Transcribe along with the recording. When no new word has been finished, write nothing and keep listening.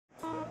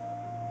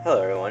Hello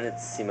everyone,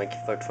 it's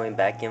CMonkey420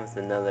 back in with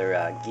another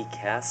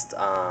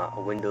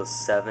Geekcast, Windows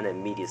 7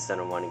 and Media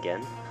Center one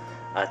again.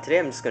 Today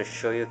I'm just going to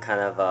show you kind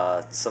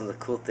of some of the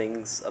cool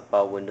things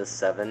about Windows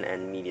 7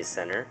 and Media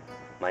Center.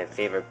 My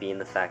favorite being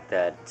the fact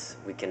that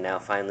we can now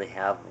finally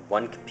have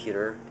one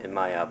computer in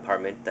my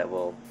apartment that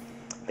will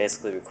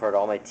basically record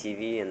all my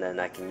TV, and then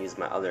I can use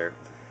my other,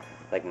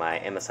 like my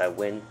MSI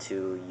Win,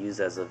 to use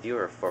as a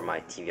viewer for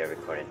my TV I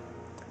recorded.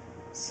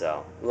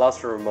 So, it allows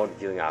for remote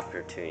viewing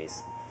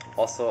opportunities.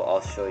 Also,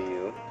 I'll show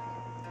you,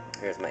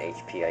 here's my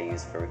HP I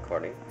use for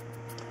recording,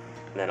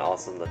 and then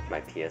also look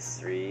my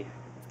PS3,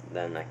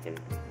 then I can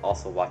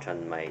also watch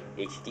on my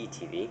HD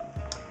TV.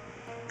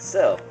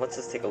 So, let's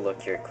just take a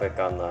look here quick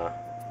on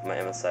my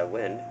MSI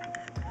Win,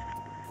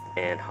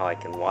 and how I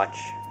can watch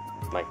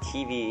my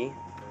TV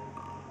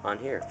on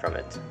here from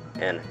it,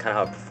 and kind of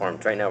how it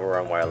performs. Right now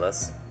we're on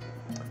wireless.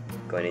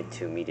 Going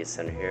into Media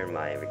Center here,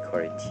 my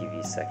recorded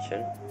TV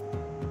section.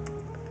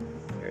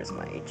 Here's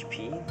my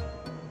HP.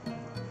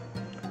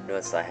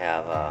 Notice I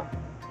have,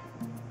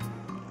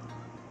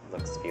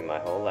 looks to be my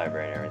whole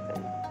library and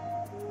everything.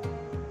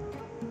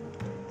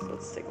 So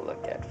let's take a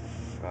look at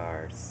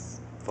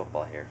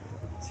football here,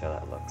 see how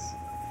that looks.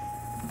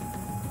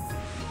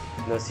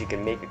 Notice you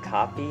can make a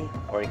copy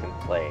or you can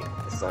play.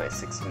 This is only a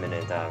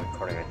 6-minute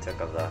recording I took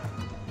of the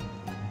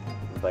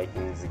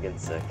Vikings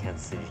against the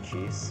Kansas City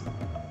Chiefs.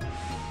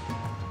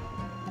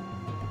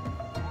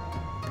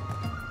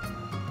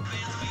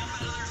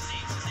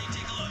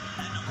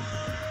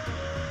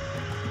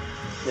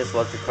 This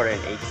was recorded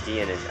in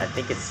HD, and I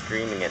think it's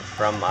streaming it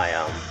from my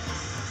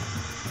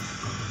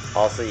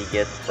also you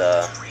get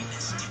the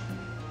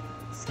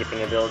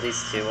skipping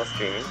abilities too while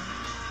streaming.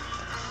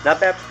 Not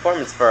bad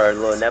performance for a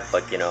little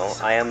netbook, you know.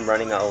 I am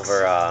running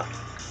over an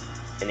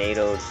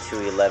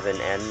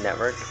 802.11n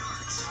network.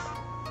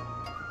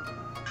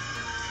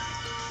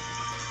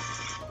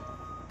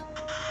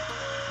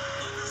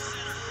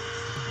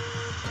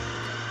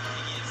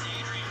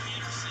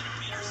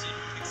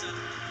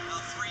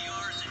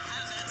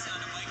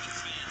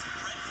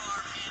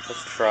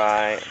 Let's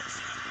try,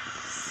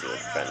 see what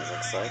friends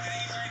looks like.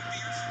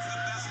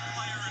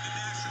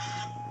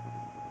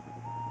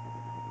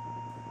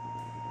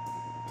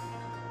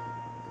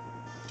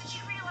 Did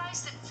you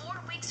realize that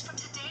 4 weeks from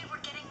today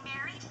we're getting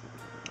married?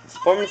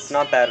 Performance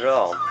not bad at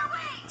all.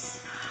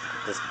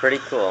 It's pretty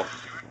cool.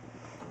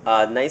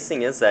 Nice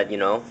thing is that, you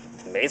know,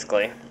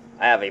 basically,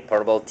 I have a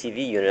portable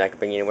TV unit I can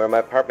bring anywhere in my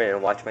apartment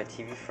and watch my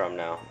TV from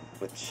now,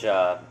 which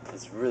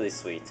is really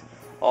sweet.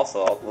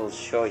 Also, we'll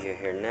show you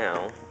here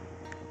now.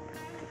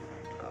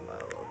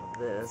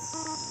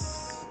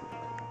 This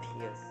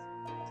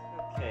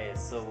okay,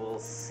 so we'll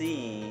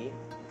see.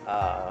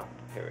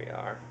 Here we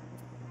are.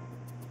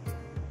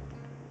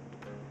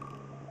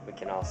 We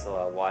can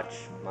also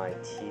watch my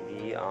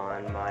TV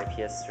on my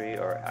PS3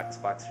 or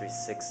Xbox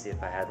 360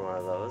 if I had one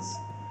of those.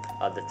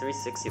 The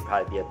 360 would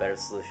probably be a better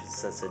solution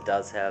since it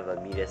does have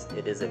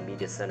it is a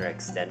Media Center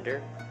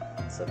extender.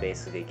 So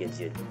basically, it gives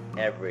you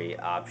every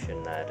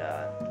option that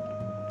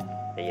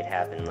you'd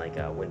have in like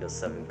a Windows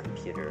 7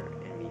 computer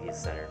in Media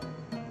Center.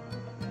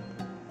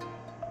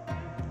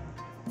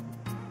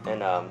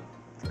 And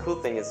the cool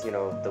thing is, you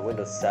know, the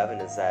Windows 7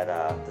 is that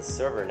the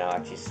server now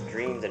actually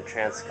streams and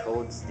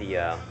transcodes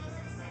the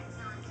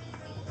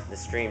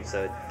stream,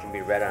 so it can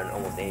be read on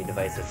almost any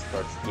device that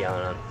supports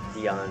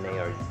DLNA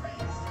or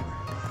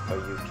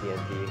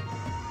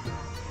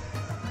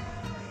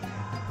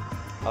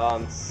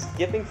UPnP.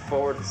 Skipping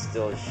forward is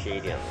still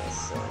shady on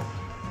this, so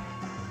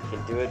you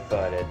can do it,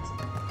 but it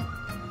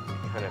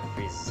kind of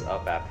freezes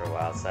up after a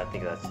while. So I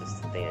think that's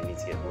just the thing that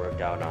needs to get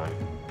worked out on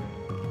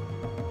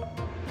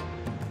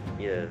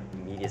either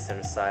Media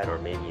Center side or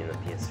maybe in the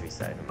PS3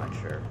 side, I'm not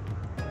sure.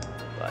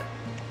 But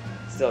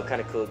still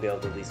kind of cool to be able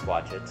to at least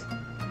watch it.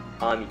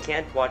 You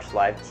can't watch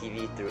live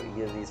TV through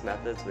either of these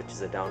methods, which is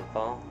a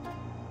downfall.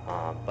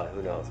 But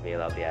who knows, maybe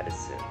that'll be added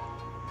soon.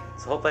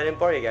 So hope I didn't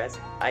bore you guys.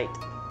 Aight,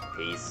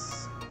 peace.